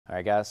All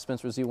right, guys,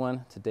 Spencer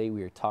Z1. Today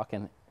we are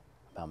talking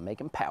about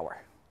making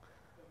power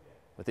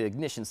with the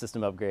ignition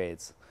system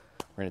upgrades.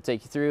 We're going to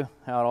take you through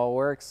how it all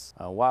works,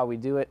 why we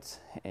do it,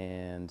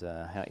 and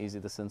how easy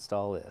this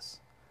install is.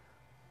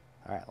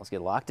 All right, let's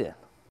get locked in.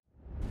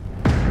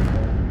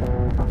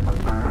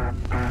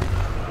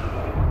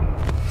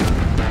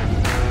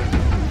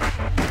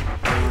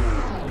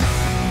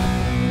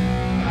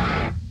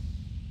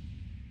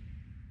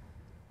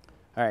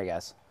 All right,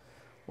 guys.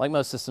 Like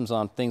most systems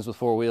on things with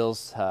four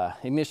wheels,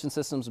 ignition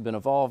systems have been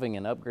evolving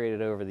and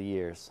upgraded over the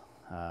years.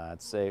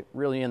 I'd say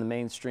really in the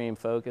mainstream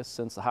focus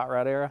since the hot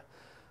rod era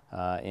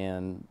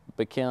and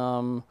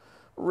become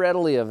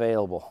readily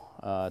available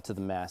to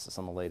the masses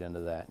on the late end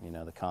of that. You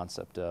know, the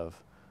concept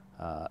of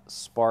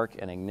spark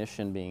and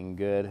ignition being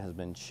good has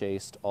been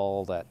chased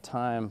all that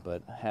time,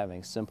 but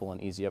having simple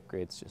and easy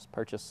upgrades just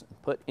purchase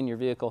and put in your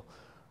vehicle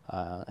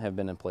have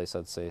been in place,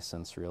 I'd say,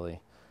 since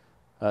really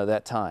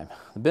that time.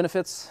 The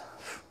benefits,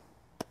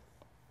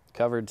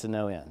 covered to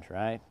no end,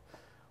 right?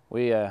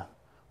 We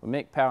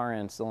make power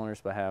in cylinders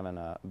by having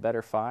a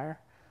better fire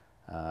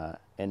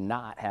and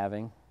not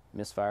having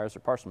misfires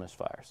or partial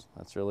misfires.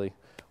 That's really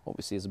what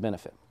we see as a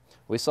benefit.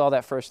 We saw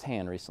that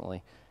firsthand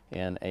recently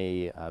in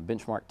a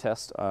benchmark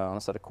test on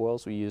a set of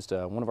coils. We used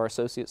one of our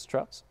associates'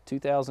 trucks,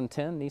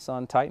 2010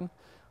 Nissan Titan,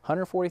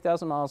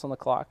 140,000 miles on the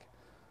clock.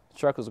 The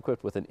truck was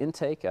equipped with an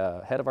intake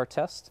ahead of our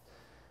test.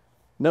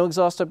 No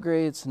exhaust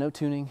upgrades, no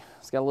tuning.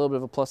 It's got a little bit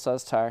of a plus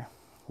size tire.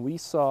 We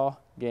saw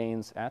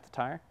gains at the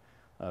tire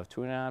of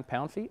 29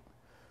 pound-feet,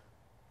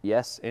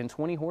 yes, and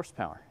 20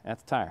 horsepower at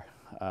the tire.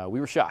 We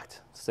were shocked,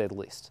 to say the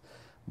least.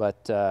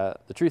 But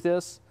the truth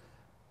is,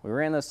 we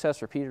ran those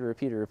tests repeated,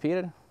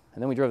 and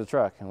then we drove the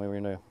truck, and we were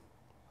going to,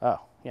 oh,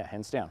 yeah,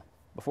 hands down.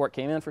 Before it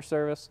came in for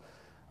service,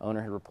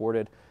 owner had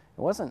reported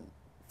it wasn't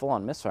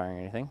full-on misfiring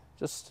or anything,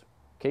 just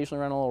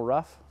occasionally ran a little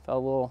rough,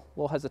 felt a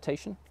little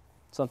hesitation,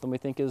 something we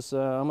think is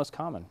almost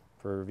common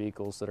for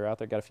vehicles that are out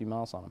there, got a few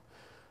miles on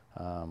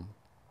them.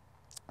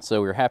 So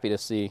we were happy to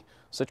see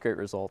such great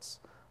results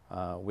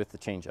with the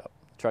change-up.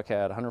 The truck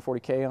had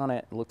 140K on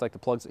it. It looked like the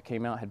plugs that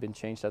came out had been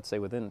changed, I'd say,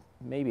 within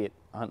maybe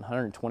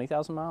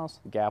 120,000 miles.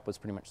 The gap was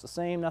pretty much the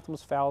same. Nothing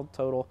was fouled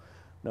total.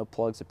 No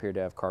plugs appeared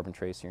to have carbon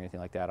tracing or anything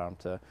like that on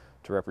them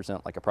to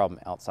represent like a problem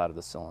outside of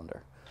the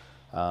cylinder.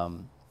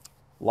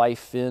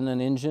 Life in an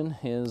engine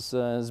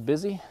is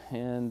busy,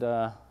 and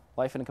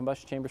life in a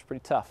combustion chamber is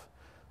pretty tough.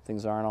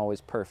 Things aren't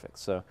always perfect.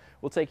 So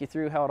we'll take you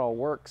through how it all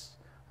works,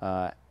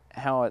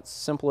 how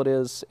simple it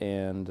is,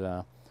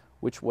 and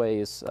which way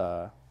is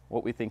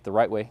what we think the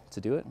right way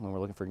to do it when we're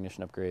looking for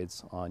ignition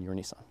upgrades on your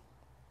Nissan.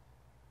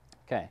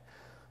 Okay,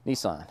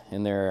 Nissan,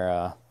 in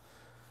their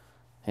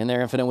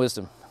infinite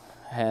wisdom,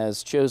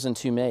 has chosen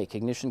to make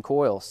ignition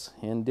coils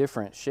in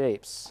different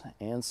shapes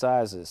and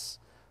sizes,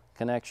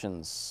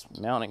 connections,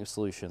 mounting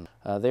solution.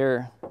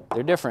 They're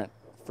different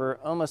for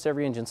almost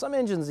every engine. Some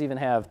engines even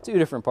have 2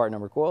 different part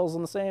number coils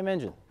on the same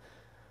engine.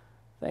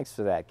 Thanks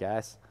for that,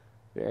 guys.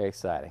 Very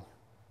exciting.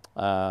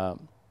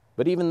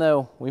 But even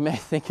though we may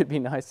think it'd be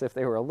nice if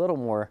they were a little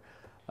more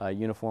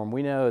uniform,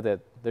 we know that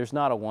there's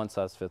not a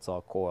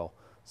one-size-fits-all coil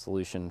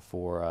solution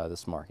for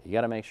this market. You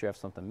got to make sure you have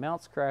something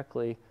mounts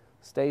correctly,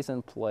 stays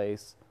in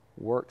place,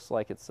 works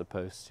like it's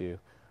supposed to,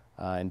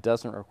 and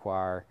doesn't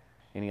require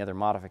any other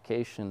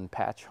modification,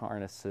 patch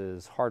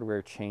harnesses,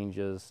 hardware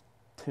changes,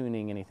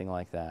 tuning, anything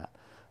like that.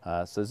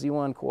 So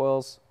Z1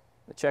 coils,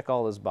 they check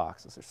all those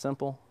boxes. They're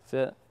simple,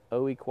 fit,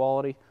 OE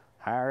quality,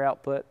 higher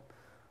output,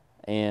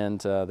 and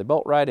they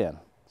bolt right in.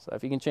 So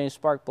if you can change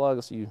spark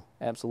plugs, you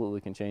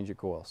absolutely can change your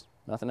coils.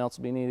 Nothing else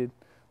will be needed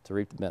to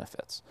reap the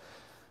benefits.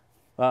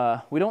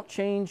 We don't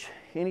change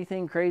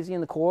anything crazy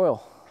in the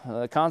coil.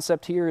 The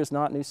concept here is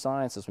not new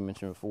science, as we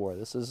mentioned before.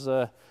 This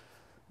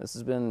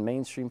has been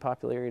mainstream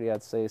popularity,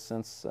 I'd say,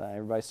 since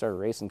everybody started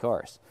racing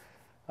cars.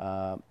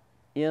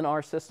 In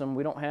our system,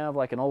 we don't have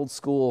like an old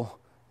school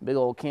big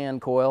old can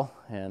coil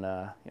and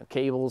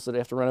cables that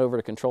have to run over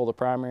to control the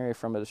primary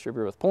from a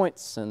distributor with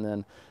points, and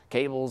then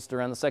cables to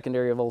run the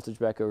secondary voltage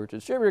back over to the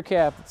distributor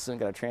cap that's then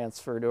got to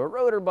transfer to a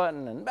rotor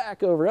button and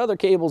back over other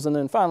cables and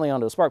then finally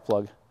onto a spark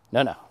plug.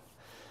 No.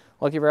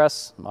 Lucky for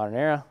us, modern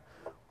era,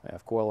 we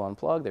have coil on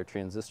plug, they're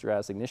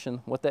transistorized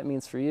ignition. What that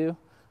means for you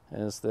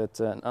is that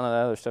none of the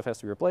other stuff has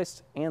to be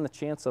replaced, and the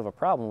chance of a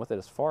problem with it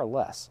is far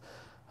less.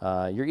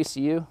 Your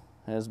ECU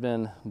has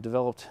been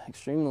developed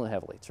extremely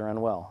heavily to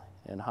run well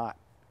in hot,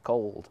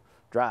 cold,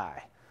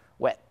 dry,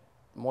 wet,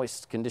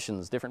 moist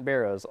conditions, different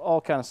barrows, all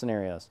kind of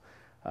scenarios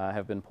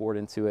have been poured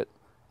into it,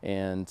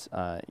 and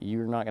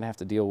you're not going to have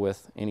to deal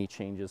with any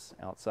changes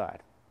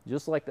outside.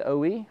 Just like the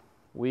OE,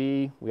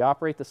 we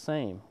operate the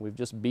same. We've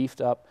just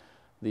beefed up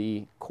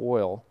the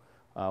coil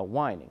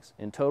windings.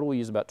 In total, we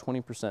use about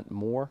 20%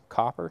 more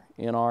copper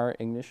in our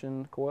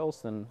ignition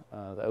coils than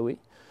the OE.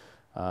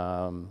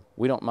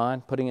 We don't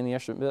mind putting in the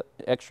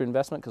extra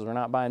investment because we're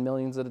not buying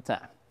millions at a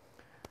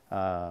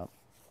time.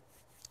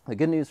 The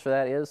good news for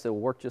that is it'll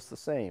work just the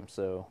same.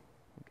 So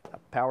a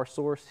power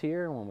source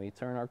here, when we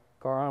turn our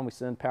car on, we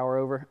send power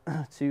over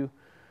to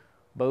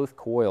both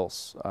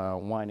coils,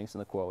 windings in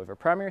the coil. We have a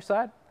primary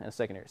side and a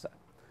secondary side.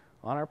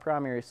 On our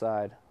primary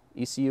side,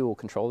 ECU will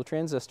control the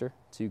transistor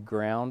to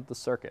ground the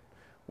circuit.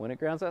 When it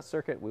grounds that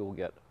circuit, we will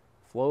get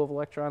flow of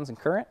electrons and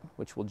current,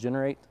 which will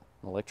generate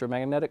an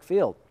electromagnetic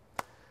field.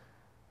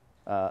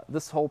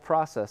 This whole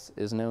process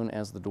is known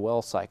as the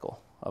dwell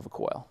cycle of a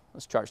coil.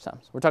 It's charge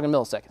times. We're talking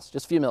milliseconds,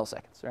 just a few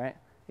milliseconds, right?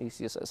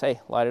 ECU says,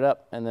 hey, light it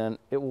up, and then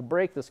it will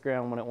break this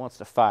ground when it wants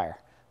to fire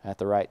at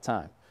the right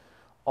time.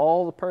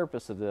 All the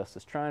purpose of this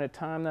is trying to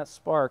time that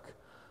spark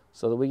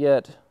so that we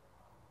get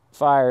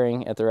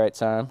firing at the right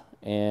time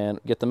and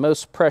get the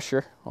most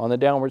pressure on the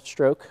downward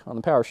stroke, on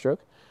the power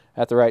stroke,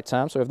 at the right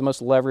time, so we have the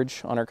most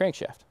leverage on our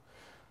crankshaft.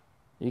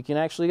 You can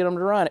actually get them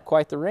to run at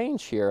quite the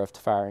range here of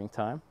firing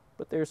time,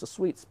 but there's a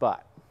sweet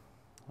spot.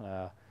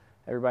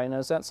 Everybody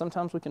knows that.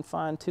 Sometimes we can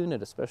fine tune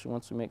it, especially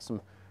once we make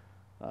some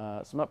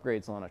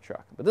upgrades on a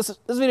truck. But this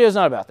video is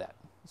not about that.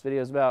 This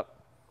video is about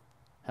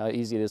how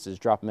easy it is to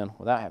just drop them in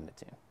without having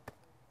to tune.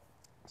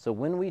 So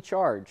when we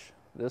charge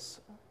this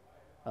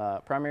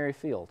primary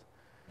field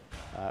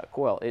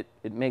coil,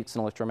 it makes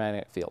an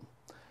electromagnetic field.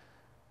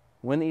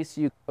 When the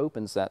ECU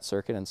opens that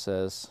circuit and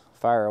says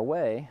fire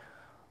away,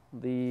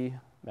 the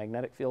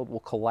magnetic field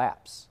will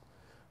collapse.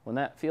 When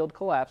that field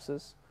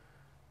collapses,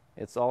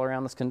 it's all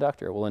around this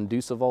conductor. It will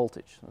induce a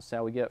voltage. That's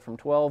how we get from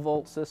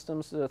 12-volt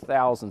systems to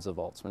thousands of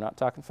volts. We're not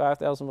talking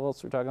 5,000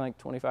 volts, we're talking like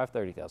 25,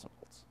 30,000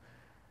 volts.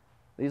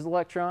 These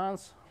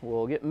electrons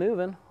will get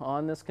moving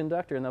on this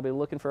conductor and they'll be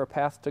looking for a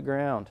path to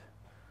ground.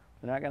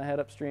 They're not going to head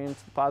upstream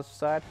to the positive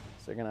side,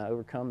 so they're going to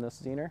overcome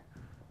this zener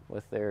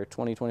with their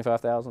 20,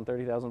 25,000,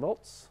 30,000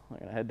 volts. They're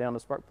going to head down the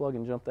spark plug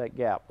and jump that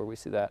gap where we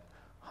see that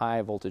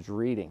high voltage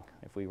reading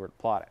if we were to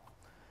plot it.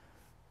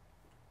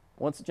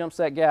 Once it jumps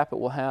that gap, it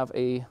will have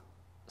a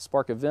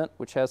spark event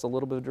which has a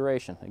little bit of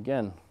duration.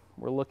 Again,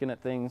 we're looking at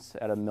things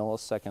at a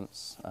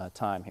milliseconds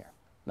time here.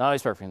 Not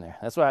always perfect in there.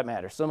 That's why it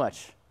matters so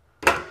much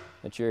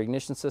that your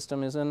ignition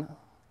system is in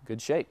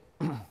good shape.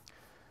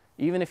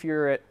 Even if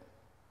you're at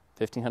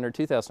 1,500,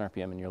 2,000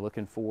 RPM and you're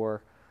looking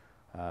for,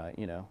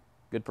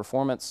 good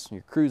performance,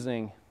 you're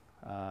cruising,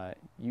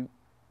 you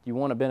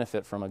want to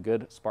benefit from a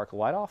good spark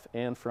light off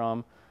and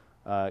from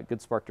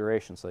good spark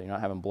duration so you're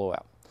not having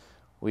blowout.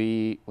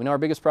 We know our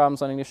biggest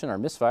problems on ignition are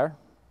misfire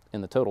in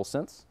the total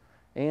sense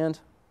and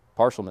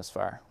partial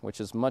misfire,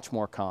 which is much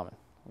more common.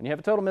 When you have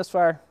a total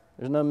misfire,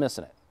 there's no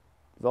missing it.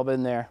 We've all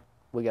been there,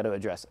 we got to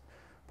address it.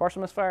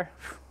 Partial misfire,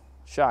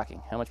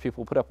 shocking how much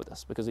people put up with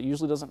this because it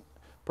usually doesn't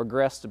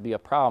progress to be a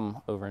problem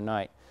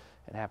overnight.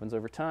 It happens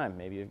over time.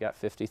 Maybe you've got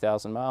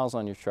 50,000 miles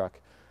on your truck.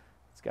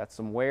 It's got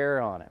some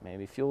wear on it.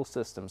 Maybe fuel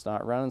system's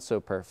not running so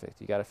perfect.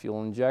 You got a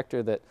fuel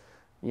injector that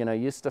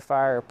used to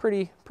fire a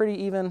pretty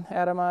even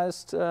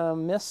atomized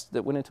mist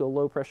that went into a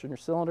low pressure in your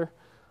cylinder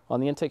on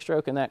the intake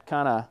stroke, and that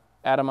kind of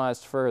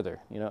atomized further.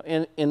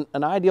 In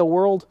an ideal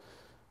world,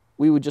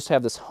 we would just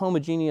have this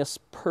homogeneous,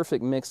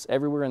 perfect mix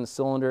everywhere in the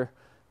cylinder,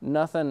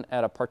 nothing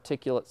at a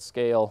particulate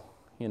scale,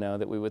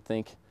 that we would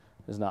think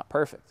is not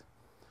perfect.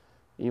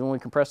 Even when we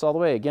compress all the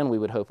way, again, we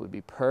would hope it would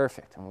be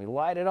perfect. And we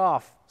light it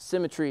off,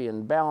 symmetry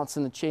and balance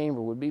in the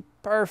chamber would be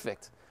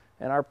perfect.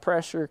 And our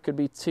pressure could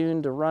be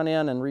tuned to run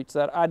in and reach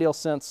that ideal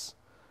sense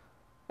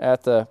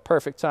at the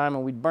perfect time,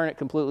 and we'd burn it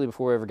completely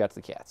before we ever got to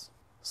the cats.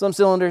 Some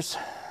cylinders,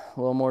 a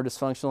little more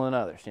dysfunctional than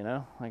others,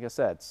 Like I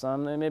said,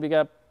 some, they maybe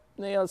got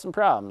some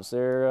problems.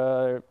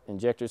 Their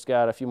injector's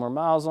got a few more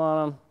miles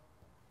on them,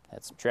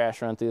 had some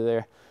trash run through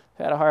there,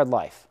 had a hard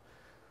life.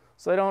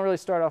 So they don't really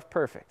start off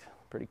perfect.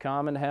 Pretty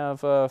common to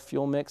have a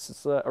fuel mix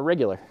that's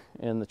irregular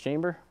in the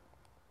chamber.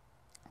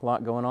 A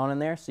lot going on in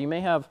there. So you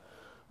may have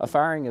a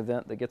firing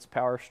event that gets a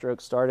power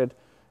stroke started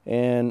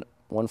and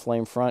one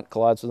flame front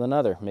collides with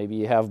another. Maybe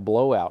you have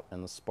blowout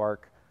and the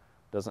spark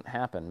doesn't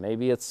happen.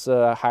 Maybe it's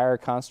a higher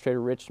concentrated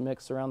rich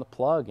mix around the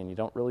plug and you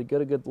don't really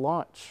get a good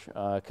launch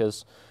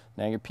because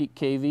now your peak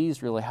KV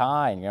is really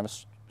high and you have a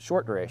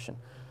short duration.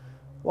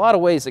 A lot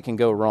of ways it can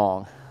go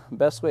wrong. The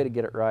best way to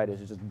get it right is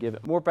to just give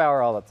it more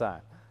power all the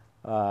time.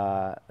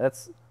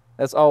 That's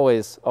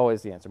always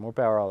the answer. More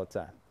power all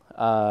the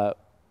time.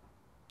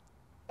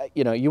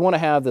 You want to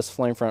have this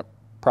flame front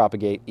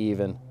propagate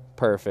even,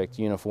 perfect,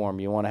 uniform.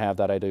 You want to have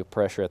that ideal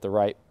pressure at the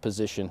right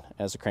position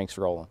as the crank's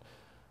rolling.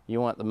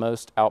 You want the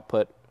most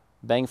output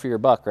bang for your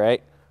buck,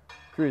 right?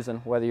 Cruising,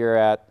 whether you're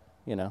at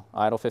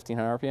idle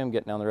 1,500 RPM,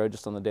 getting down the road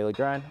just on the daily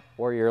grind,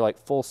 or you're like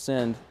full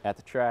send at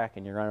the track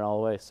and you're running all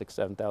the way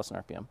 6,000, 7,000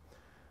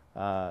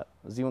 RPM.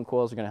 Z1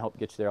 coils are going to help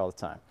get you there all the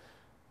time.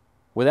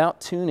 Without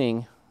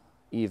tuning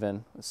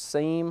even,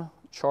 same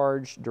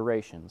charge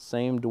duration,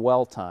 same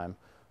dwell time,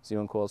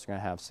 Z1 coils are going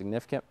to have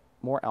significant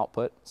more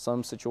output.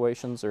 Some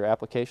situations or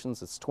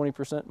applications it's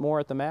 20% more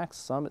at the max,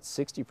 some it's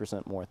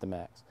 60% more at the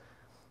max.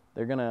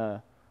 They're going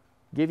to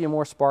give you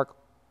more spark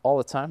all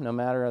the time, no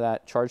matter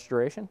that charge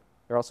duration.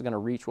 They're also going to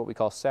reach what we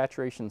call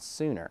saturation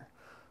sooner.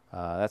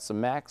 That's the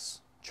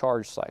max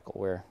charge cycle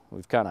where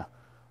we've kind of,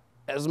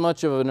 as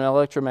much of an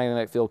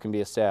electromagnetic field can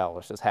be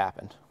established has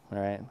happened. All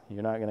right,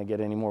 you're not going to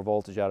get any more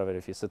voltage out of it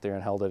if you sit there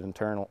and held it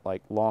internal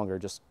like longer,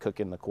 just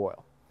cooking the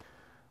coil.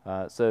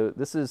 So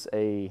this is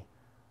a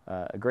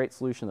great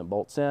solution that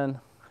bolts in.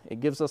 It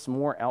gives us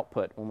more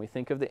output. When we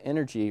think of the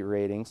energy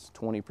ratings,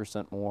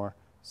 20% more,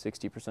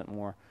 60%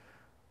 more,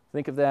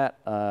 think of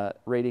that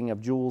rating of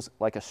joules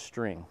like a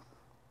string.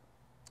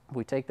 If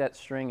we take that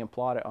string and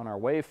plot it on our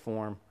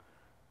waveform,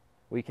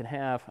 we can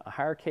have a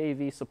higher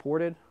kV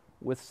supported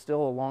with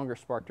still a longer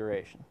spark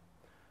duration.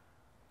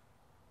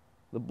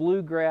 The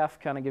blue graph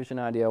kind of gives you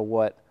an idea of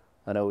what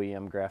an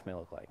OEM graph may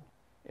look like.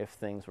 If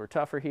things were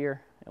tougher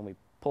here and we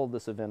pulled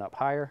this event up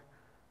higher,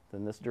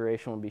 then this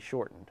duration would be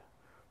shortened.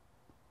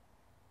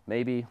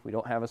 Maybe we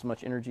don't have as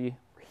much energy,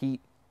 heat,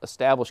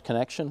 established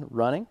connection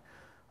running,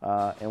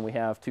 and we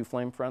have two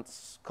flame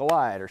fronts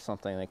collide or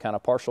something. They kind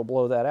of partial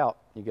blow that out.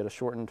 You get a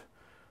shortened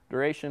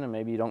duration, and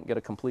maybe you don't get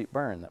a complete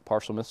burn. That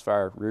partial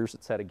misfire rears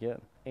its head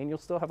again, and you'll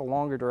still have a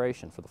longer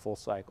duration for the full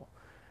cycle.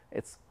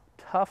 It's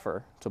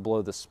tougher to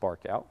blow this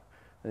spark out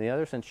than the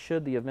others, and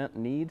should the event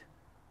need,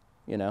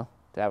 to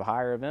have a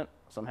higher event,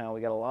 somehow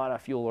we got a lot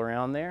of fuel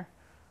around there,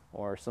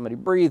 or somebody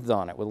breathed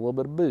on it with a little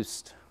bit of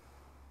boost,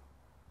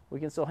 we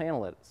can still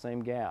handle it at the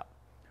same gap,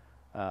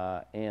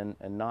 and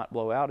not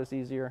blow out as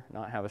easier,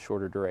 not have a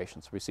shorter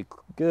duration. So we see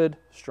good,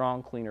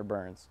 strong, cleaner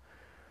burns.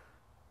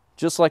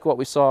 Just like what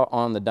we saw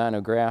on the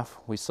dyno graph,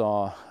 we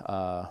saw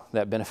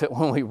that benefit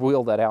when we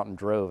wheeled that out and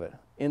drove it.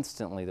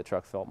 Instantly, the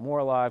truck felt more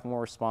alive,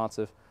 more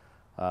responsive.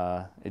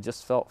 It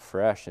just felt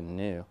fresh and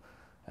new.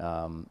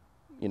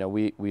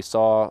 We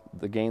saw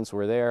the gains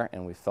were there,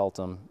 and we felt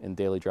them in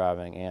daily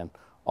driving and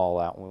all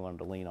out, and we wanted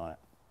to lean on it.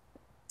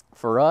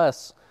 For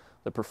us,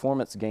 the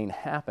performance gain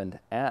happened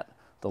at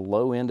the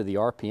low end of the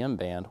RPM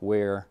band,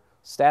 where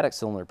static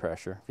cylinder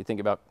pressure, if you think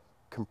about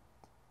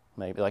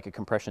maybe like a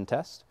compression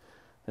test,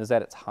 is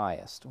at its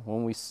highest.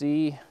 When we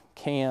see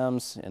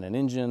cams in an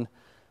engine,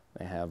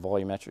 they have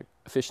volumetric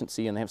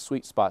efficiency and they have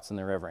sweet spots in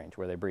their rev range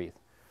where they breathe.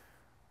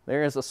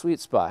 There is a sweet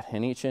spot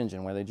in each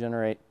engine where they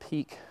generate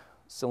peak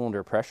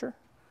cylinder pressure,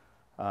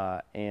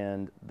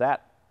 and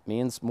that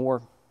means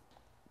more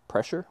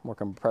pressure, more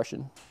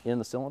compression in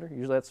the cylinder.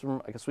 Usually that's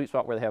from like a sweet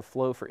spot where they have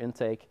flow for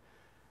intake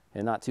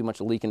and not too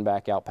much leaking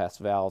back out past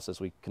valves as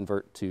we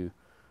convert to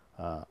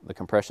the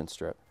compression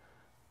strip.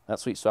 That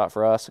sweet spot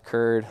for us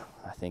occurred,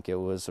 I think it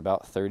was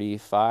about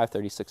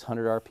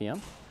 3,600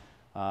 RPM,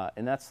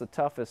 and that's the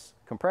toughest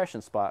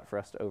compression spot for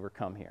us to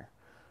overcome here.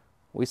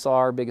 We saw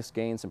our biggest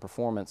gains in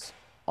performance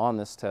on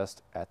this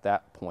test at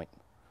that point.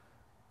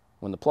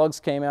 When the plugs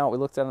came out, we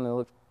looked at them, they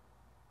looked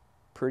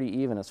pretty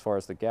even as far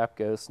as the gap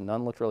goes.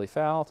 None looked really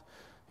fouled.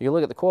 You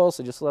look at the coils,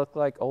 they just look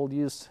like old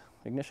used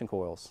ignition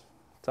coils.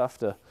 Tough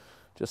to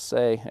just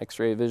say,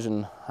 X-ray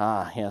vision,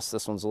 yes,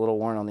 this one's a little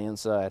worn on the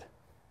inside.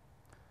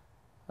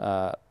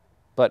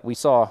 But we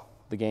saw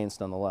the gains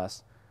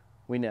nonetheless.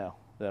 We know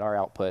that our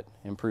output,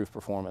 improved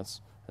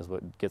performance, is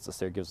what gets us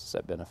there, gives us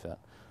that benefit.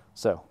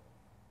 So,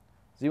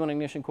 Z1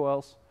 ignition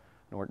coils,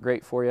 they work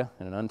great for you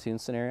in an untuned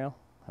scenario,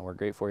 and work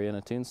great for you in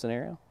a tuned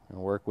scenario, and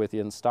work with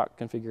you in stock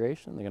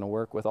configuration. They're going to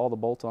work with all the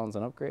bolt-ons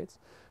and upgrades.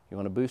 You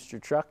want to boost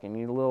your truck and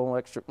need a little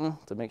extra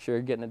to make sure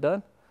you're getting it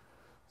done,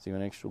 Z1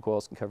 ignition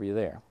coils can cover you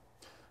there.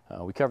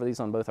 We cover these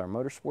on both our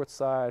motorsports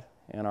side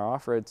and our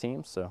off-road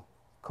teams, so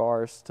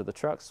cars to the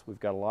trucks, we've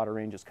got a lot of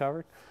ranges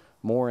covered,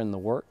 more in the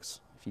works.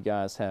 If you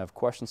guys have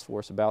questions for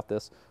us about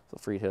this, feel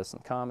free to hit us in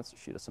the comments or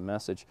shoot us a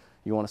message.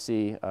 You want to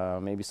see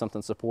maybe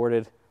something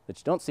supported that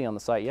you don't see on the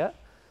site yet,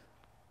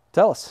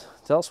 tell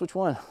us which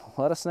one.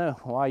 Let us know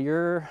why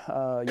your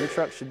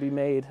truck should be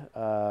made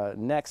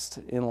next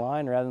in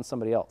line rather than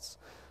somebody else.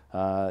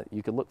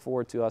 You could look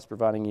forward to us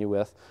providing you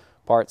with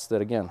parts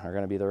that, again, are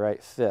going to be the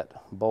right fit,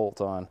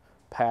 bolt on,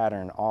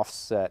 pattern,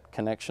 offset,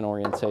 connection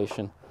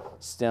orientation,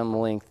 stem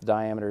length,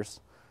 diameters,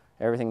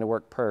 everything to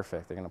work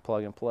perfect. They're going to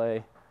plug and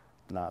play,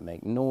 not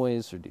make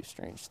noise or do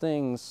strange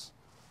things.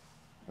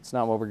 That's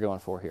not what we're going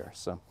for here.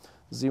 So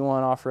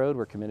Z1 Off-Road,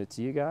 we're committed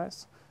to you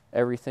guys.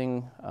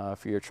 Everything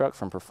for your truck,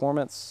 from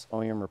performance,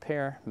 OEM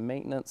repair,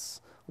 maintenance,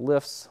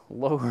 lifts,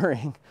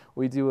 lowering,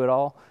 we do it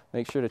all.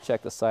 Make sure to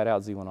check the site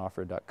out,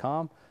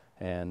 z1offroad.com,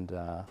 and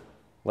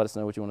let us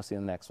know what you want to see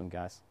in the next one,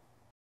 guys.